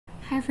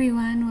Hi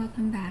everyone,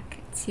 welcome back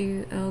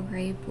to Earl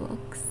Grey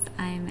Books.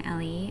 I'm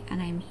Ellie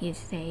and I'm here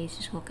today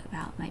to talk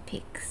about my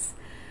picks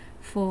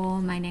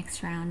for my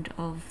next round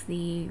of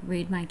the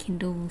Read My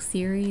Kindle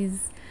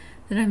series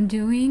that I'm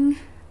doing.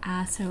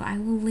 So I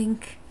will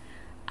link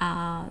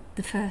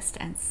the first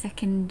and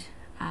second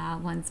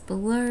ones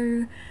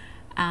below.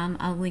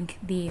 I'll link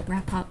the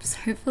wrap-ups.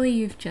 Hopefully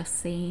you've just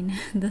seen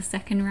the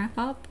second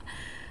wrap-up.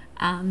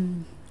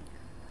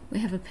 We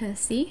have a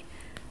Percy.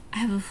 I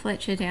have a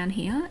Fletcher down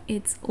here.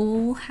 It's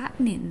all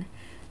happening.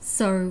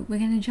 So we're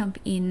going to jump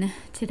in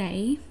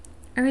today.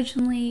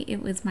 Originally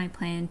it was my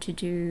plan to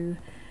do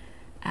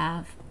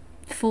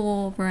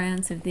 4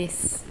 rounds of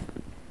this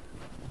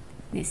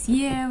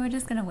year. We're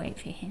just going to wait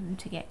for him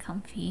to get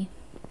comfy.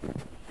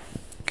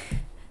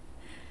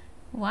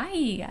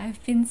 Why?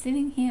 I've been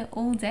sitting here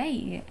all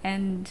day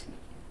and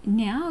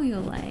now you're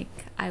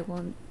like, I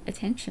want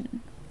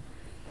attention.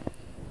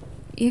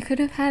 You could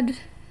have had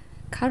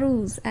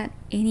cuddles at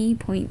any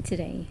point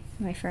today,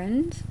 my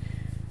friend,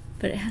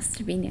 but it has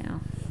to be now.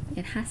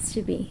 It has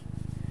to be.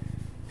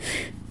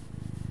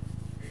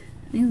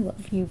 I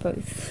love you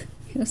both.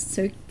 You're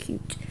so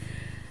cute.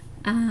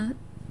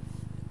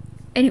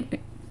 Anyway,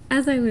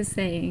 as I was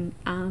saying,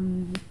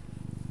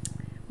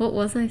 what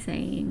was I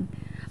saying?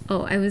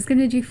 Oh, I was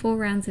gonna do 4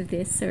 rounds of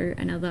this, so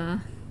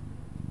another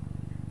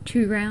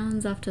 2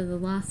 rounds after the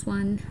last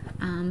one,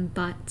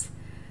 but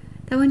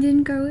that one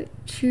didn't go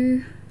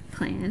to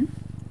plan.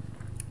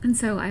 And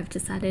so I've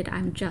decided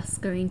I'm just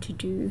going to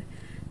do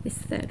this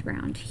 3rd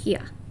round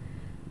here.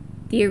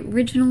 The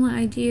original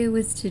idea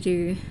was to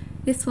do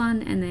this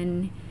one and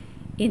then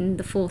in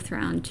the 4th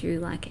round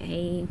do like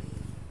a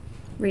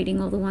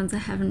reading all the ones I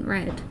haven't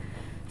read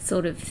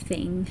sort of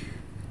thing.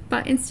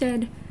 But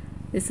instead,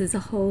 this is a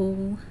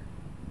whole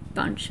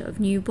bunch of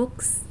new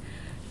books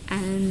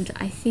and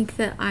I think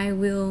that I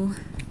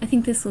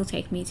think this will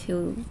take me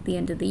till the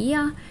end of the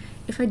year.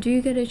 If I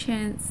do get a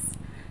chance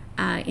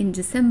in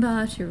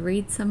December to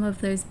read some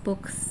of those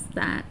books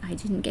that I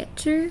didn't get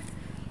to,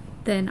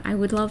 then I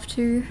would love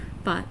to,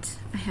 but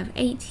I have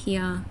 8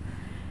 here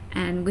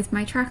and with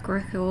my track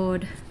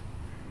record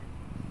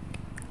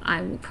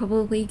I will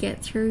probably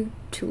get through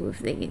 2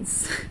 of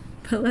these.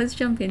 But let's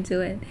jump into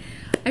it.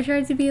 I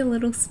tried to be a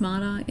little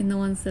smarter in the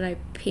ones that I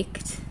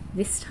picked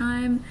this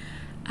time.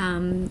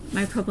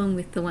 My problem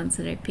with the ones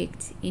that I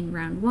picked in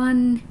round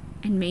 1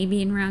 and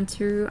maybe in round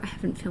 2, I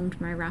haven't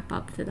filmed my wrap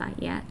up for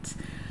that yet,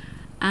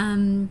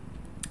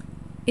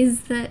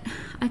 is that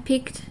I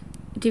picked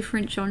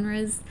different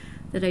genres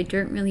that I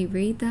don't really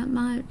read that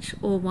much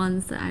or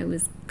ones that I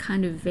was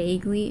kind of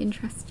vaguely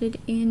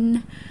interested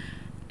in,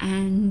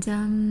 and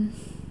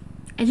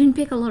I didn't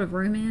pick a lot of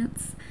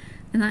romance,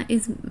 and that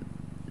is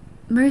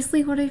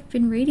mostly what I've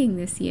been reading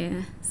this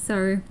year.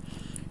 So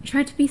I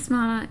tried to be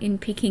smarter in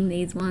picking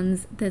these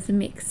ones. There's a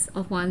mix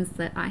of ones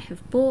that I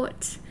have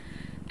bought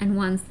and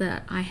ones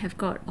that I have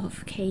got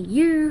off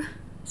KU,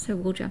 so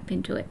we'll jump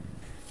into it.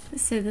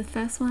 So the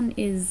first one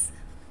is,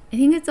 I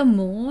think it's a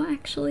Moore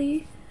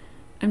actually,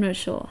 I'm not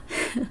sure,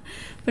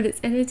 but it's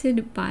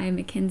edited by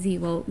Mackenzie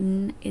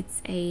Walton.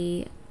 It's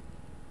a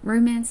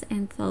romance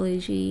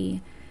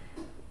anthology.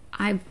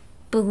 I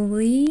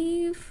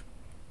believe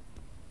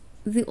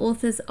the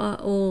authors are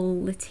all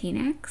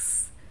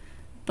Latinx,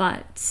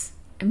 but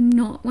I'm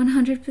not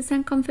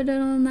 100%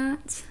 confident on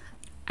that.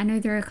 I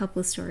know there are a couple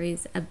of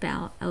stories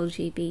about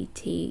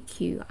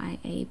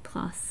LGBTQIA+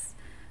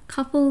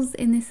 couples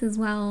in this as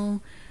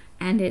well.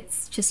 And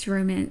it's just a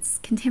romance,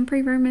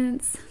 contemporary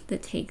romance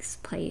that takes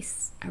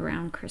place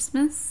around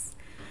Christmas.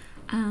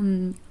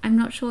 I'm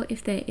not sure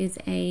if there is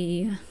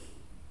if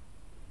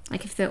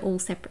they're all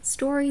separate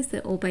stories,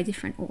 they're all by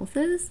different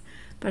authors,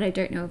 but I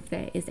don't know if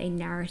there is a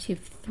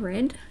narrative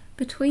thread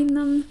between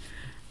them.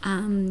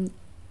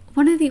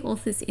 One of the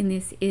authors in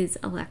this is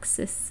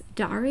Alexis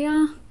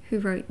Daria, who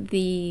wrote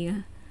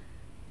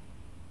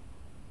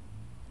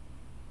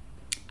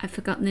I've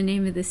forgotten the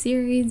name of the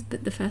series,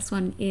 but the first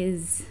one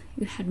is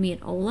You Had Me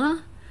at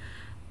Ola.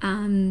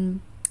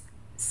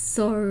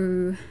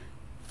 So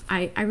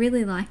I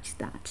really liked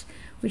that,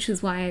 which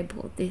is why I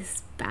bought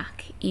this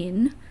back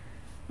in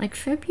like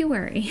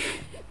February.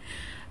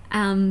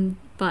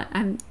 But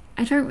I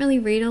don't really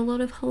read a lot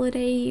of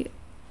holiday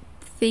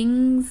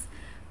things,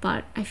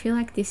 but I feel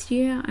like this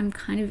year I'm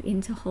kind of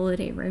into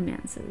holiday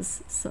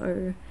romances.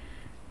 So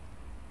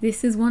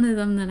this is one of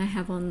them that I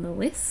have on the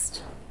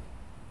list.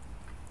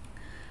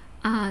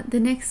 The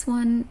next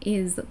one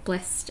is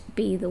Blessed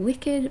Be the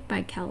Wicked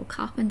by Cal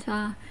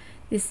Carpenter.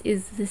 This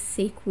is the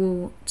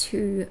sequel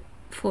to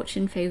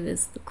Fortune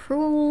Favors the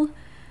Cruel,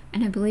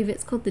 and I believe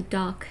it's called the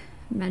Dark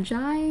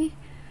Magi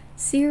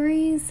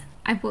series.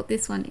 I bought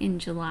this one in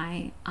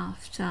July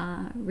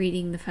after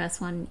reading the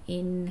first one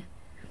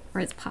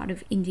as part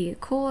of Indie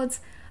Accords.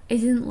 I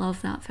didn't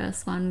love that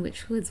first one,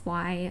 which was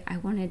why I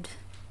wanted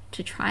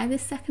to try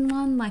this second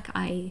one. Like,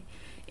 I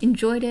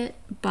enjoyed it,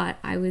 but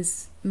I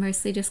was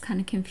mostly just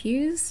kind of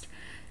confused.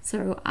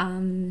 So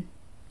I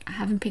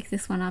haven't picked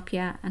this one up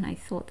yet, and I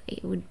thought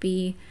it would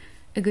be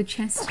a good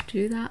chance to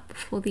do that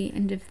before the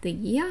end of the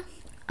year.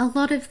 a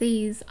lot of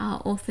these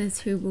are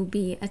authors who will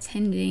be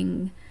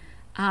attending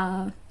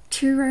 2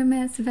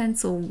 romance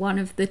events, or one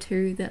of the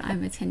 2 that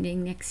I'm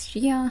attending next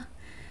year.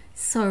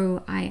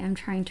 So I am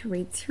trying to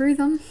read through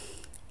them.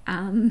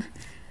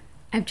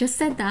 I've just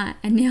said that,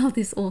 and now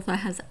this author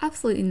has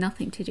absolutely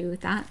nothing to do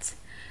with that.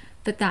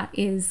 But that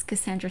is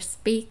Cassandra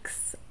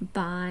Speaks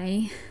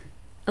by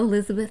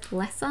Elizabeth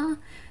Lesser.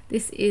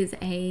 This is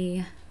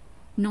a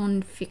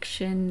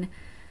non-fiction,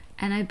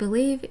 and I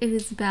believe it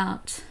is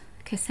about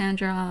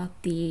Cassandra,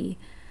 the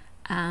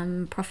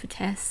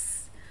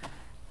prophetess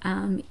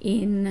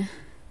in,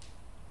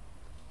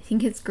 I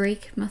think it's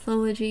Greek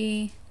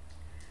mythology,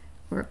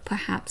 or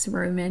perhaps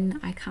Roman,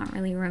 I can't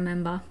really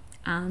remember.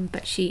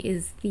 But she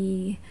is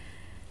the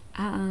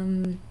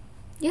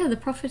the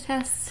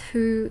prophetess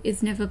who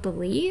is never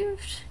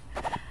believed.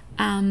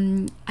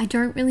 I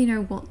don't really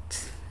know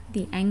what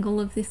the angle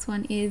of this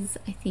one is.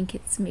 I think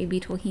it's maybe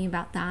talking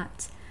about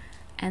that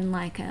and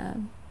like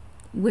a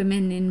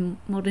women in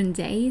modern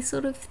day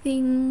sort of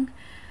thing.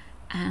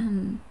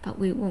 But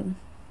we'll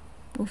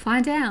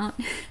find out.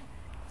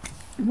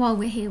 While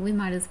we're here, we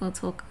might as well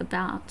talk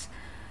about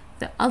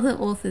the other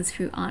authors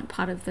who aren't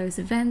part of those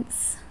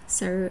events.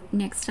 So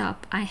next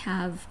up I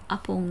have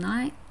Up All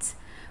Night,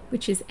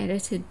 which is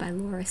edited by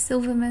Laura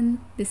Silverman.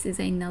 This is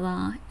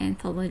another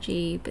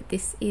anthology, but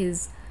this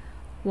is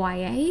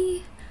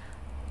YA.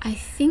 I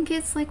think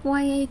it's like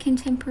YA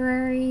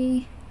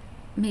contemporary,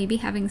 maybe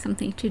having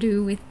something to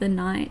do with the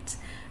night,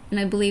 and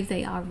I believe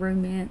they are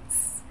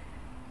romance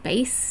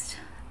based.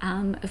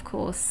 Of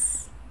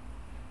course,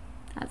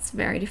 that's a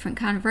very different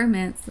kind of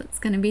romance that's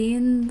going to be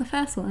in the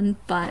first one,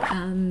 but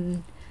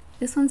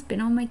this one's been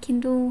on my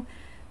Kindle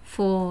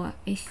for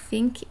I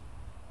think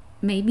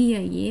maybe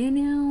a year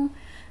now,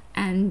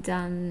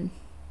 and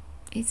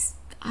it's,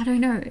 I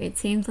don't know, it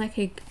seems like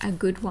a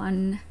good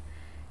one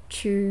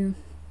to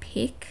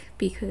pick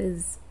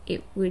because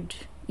it would,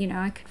 you know,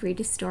 I could read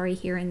a story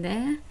here and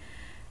there,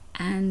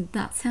 and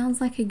that sounds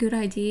like a good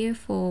idea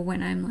for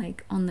when I'm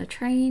like on the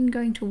train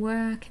going to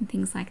work and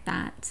things like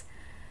that,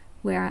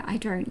 where I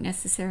don't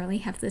necessarily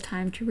have the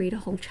time to read a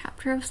whole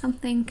chapter of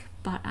something,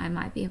 but I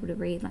might be able to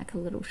read like a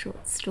little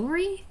short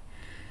story.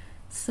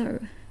 So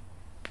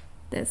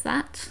there's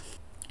that.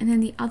 And then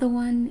the other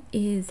one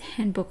is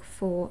Handbook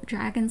for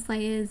Dragon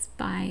Slayers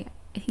by,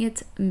 I think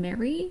it's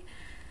Mary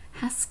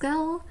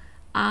Haskell.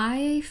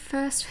 I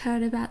first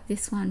heard about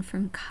this one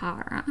from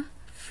Cara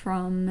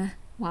from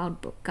Wild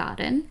Book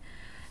Garden.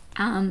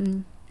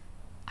 I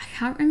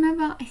can't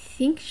remember, I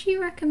think she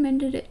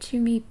recommended it to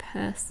me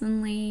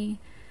personally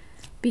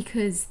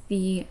because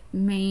the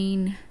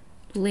main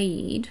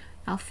lead,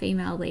 our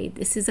female lead,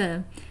 this is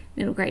a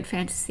middle grade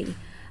fantasy,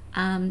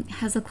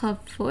 has a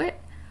club foot.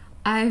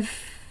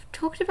 I've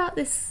talked about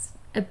this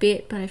a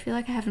bit, but I feel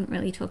like I haven't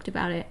really talked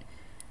about it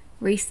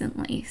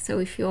recently. So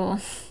if you're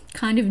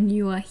kind of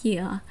newer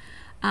here,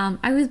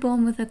 I was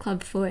born with a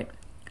club foot.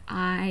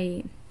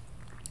 I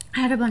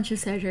had a bunch of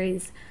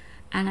surgeries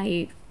and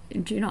I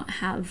do not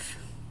have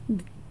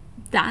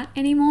that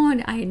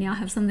anymore. I now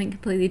have something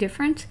completely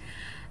different.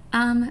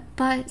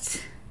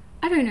 But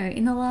I don't know,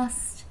 in the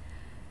last,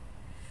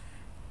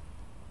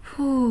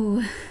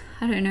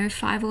 I don't know,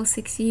 5 or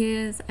 6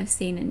 years, I've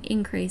seen an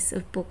increase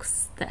of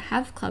books that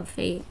have club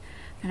feet,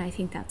 and I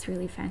think that's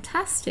really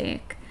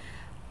fantastic,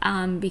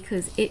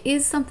 because it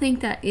is something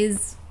that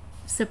is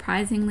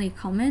surprisingly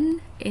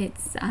common.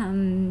 It's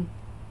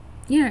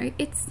you know,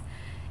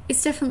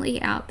 it's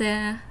definitely out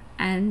there,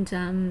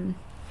 and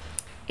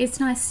it's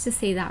nice to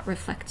see that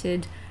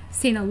reflected. I've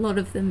seen a lot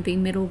of them be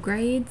middle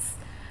grades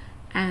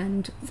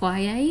and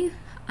YA,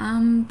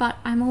 but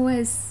I'm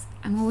always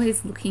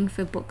looking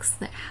for books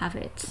that have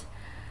it,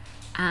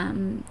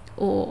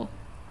 or,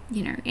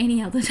 you know,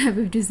 any other type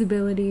of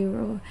disability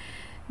or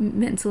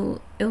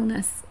mental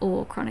illness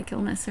or chronic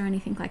illness or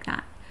anything like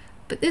that.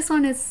 But this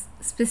one is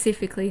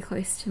specifically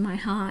close to my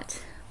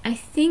heart. I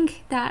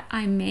think that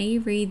I may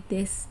read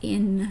this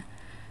in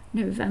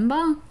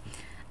November,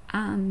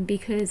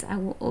 because I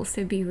will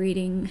also be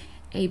reading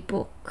a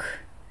book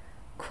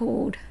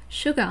called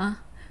Sugar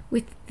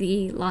with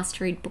the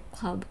Last Read Book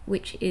Club,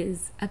 which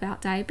is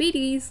about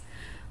diabetes,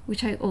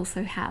 which I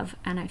also have,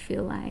 and I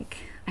feel like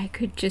I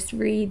could just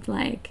read,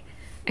 like,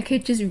 I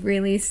could just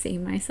really see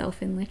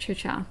myself in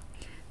literature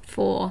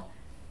for,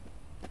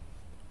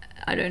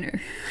 I don't know,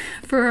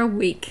 for a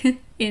week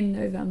in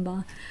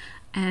November.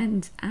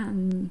 And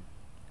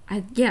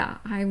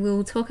I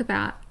will talk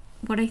about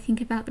what I think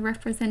about the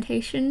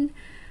representation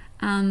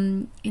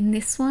in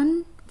this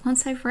one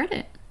once I've read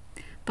it.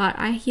 But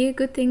I hear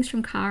good things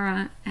from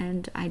Cara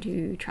and I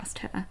do trust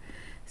her.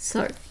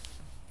 So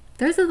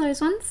those are those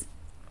ones.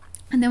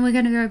 And then we're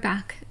going to go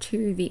back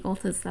to the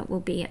authors that will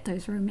be at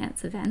those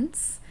romance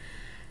events.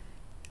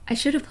 I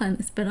should have planned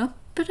this better,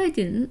 but I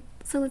didn't.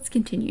 So let's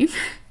continue.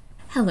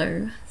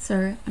 Hello.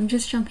 So I'm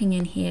just jumping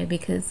in here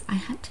because I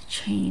had to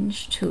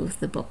change 2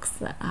 of the books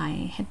that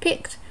I had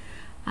picked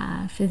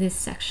for this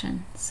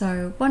section.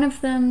 So one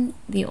of them,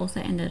 the author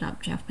ended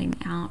up jumping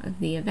out of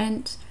the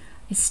event.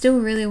 I still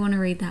really want to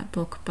read that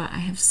book, but I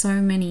have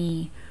so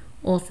many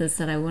authors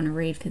that I want to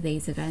read for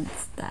these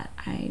events that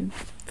I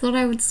thought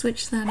I would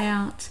switch that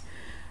out.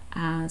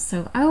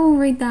 So I will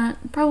read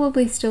that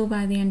probably still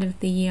by the end of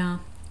the year,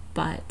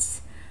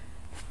 but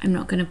I'm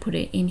not going to put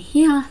it in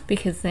here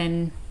because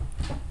then,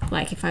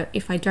 like,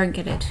 if I don't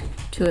get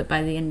to it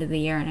by the end of the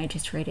year and I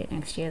just read it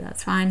next year,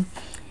 that's fine.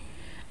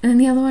 And then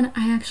the other one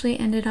I actually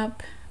ended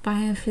up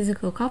buying a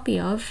physical copy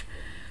of,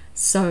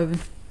 so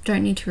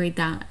don't need to read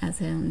that as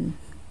an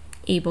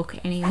ebook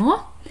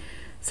anymore.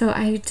 So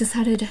I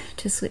decided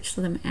to switch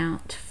them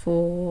out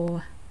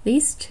for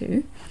these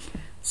two.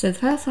 So the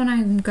first one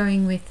I'm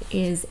going with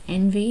is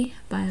Envy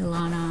by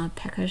Lana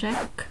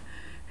Pekajek,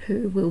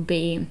 who will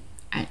be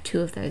at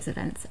 2 of those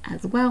events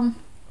as well.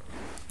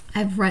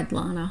 I've read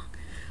Lana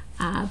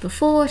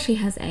before. She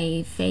has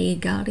a Fae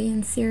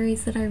Guardian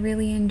series that I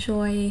really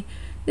enjoy.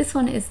 This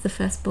one is the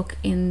first book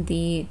in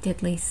the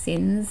Deadly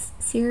Sins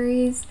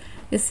series.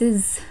 This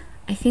is,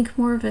 I think,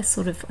 more of a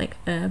sort of like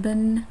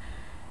urban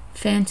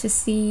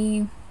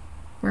fantasy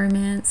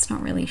romance,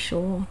 not really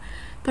sure,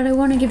 but I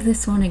want to give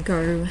this one a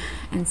go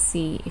and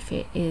see if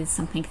it is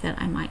something that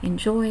I might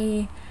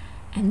enjoy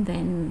and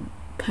then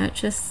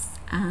purchase.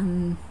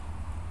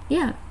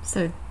 Yeah,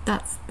 so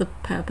that's the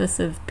purpose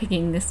of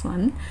picking this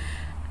one.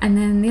 And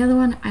then the other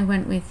one I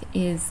went with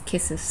is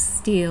Kiss of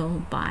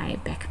Steel by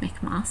Beck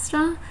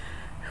McMaster,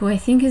 who I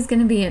think is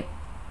going to be at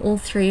all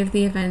 3 of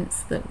the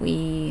events that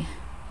we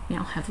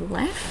now have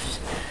left.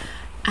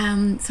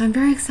 So I'm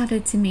very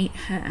excited to meet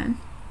her.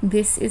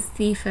 This is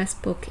the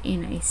first book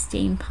in a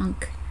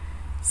steampunk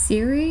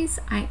series.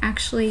 I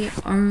actually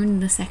own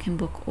the second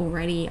book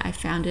already. I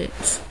found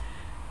it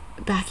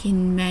back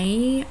in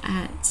May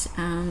at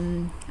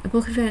a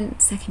book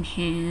event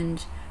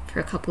secondhand for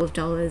a couple of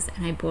dollars,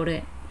 and I bought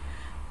it.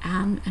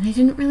 And I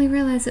didn't really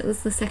realize it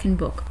was the second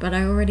book, but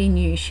I already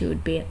knew she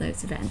would be at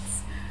those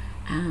events.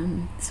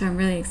 So I'm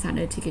really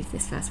excited to give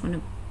this first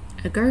one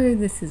a go.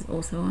 This is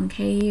also on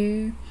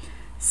KU.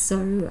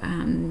 So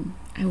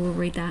I will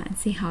read that and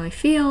see how I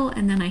feel,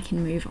 and then I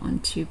can move on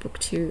to book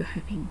 2,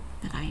 hoping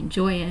that I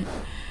enjoy it.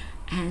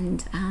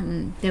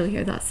 And there we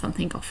go, that's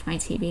something off my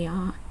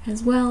TBR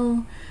as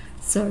well.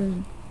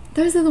 So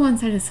those are the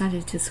ones I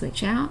decided to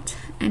switch out,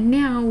 and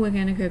now we're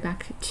going to go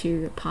back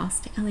to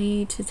past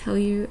Ellie to tell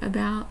you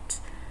about,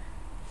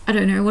 I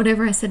don't know,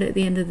 whatever I said at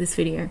the end of this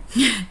video.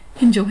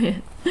 Enjoy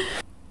it.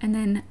 And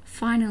then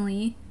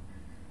finally,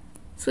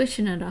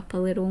 switching it up a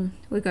little,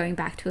 we're going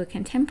back to a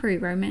contemporary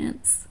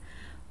romance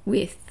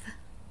with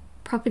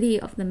Property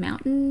of the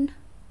Mountain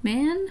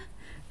Man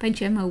by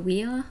Gemma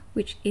Weir,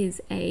 which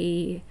is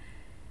I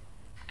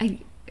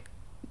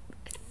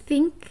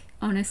think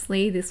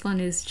honestly this one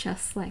is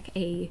just like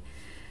a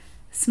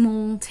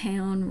small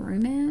town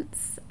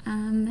romance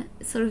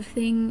sort of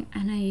thing,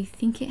 and I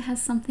think it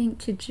has something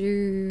to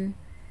do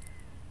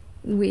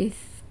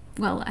with,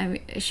 well,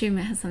 I assume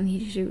it has something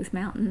to do with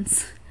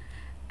mountains.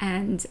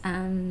 And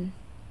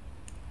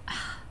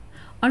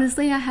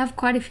honestly, I have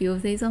quite a few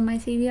of these on my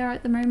TBR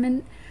at the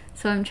moment,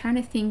 so I'm trying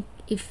to think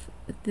if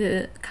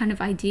the kind of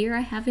idea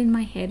I have in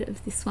my head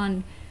of this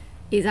one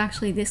is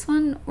actually this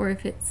one, or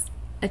if it's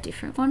a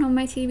different one on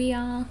my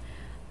TBR.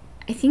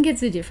 I think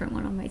it's a different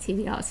one on my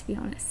TBR, to be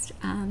honest.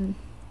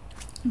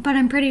 But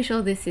I'm pretty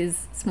sure this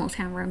is small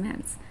town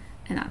romance,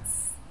 and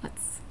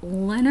that's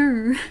all I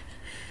know.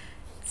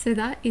 So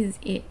that is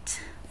it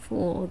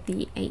for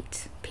the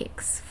 8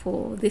 picks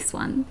for this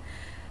one.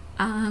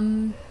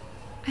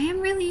 I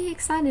am really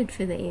excited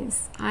for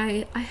these.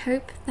 I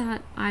hope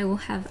that I will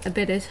have a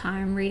better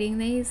time reading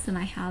these than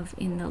I have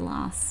in the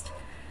last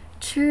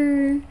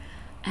 2,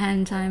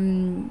 and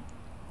I'm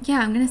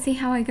gonna see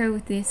how I go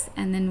with this,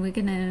 and then we're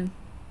gonna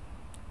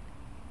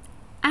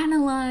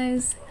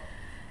analyze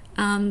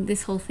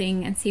this whole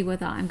thing and see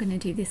whether I'm gonna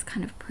do this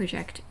kind of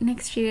project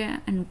next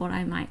year and what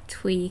I might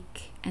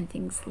tweak and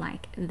things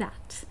like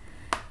that.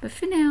 But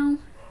for now,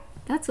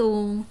 that's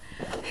all.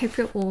 Hope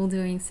you're all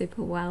doing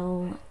super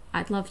well.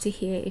 I'd love to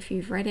hear if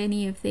you've read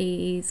any of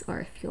these, or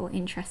if you're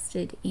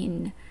interested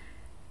in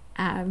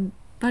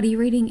buddy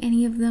reading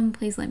any of them.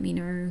 Please let me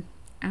know.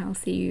 I'll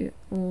see you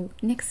all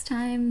next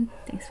time.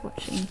 Thanks for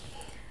watching.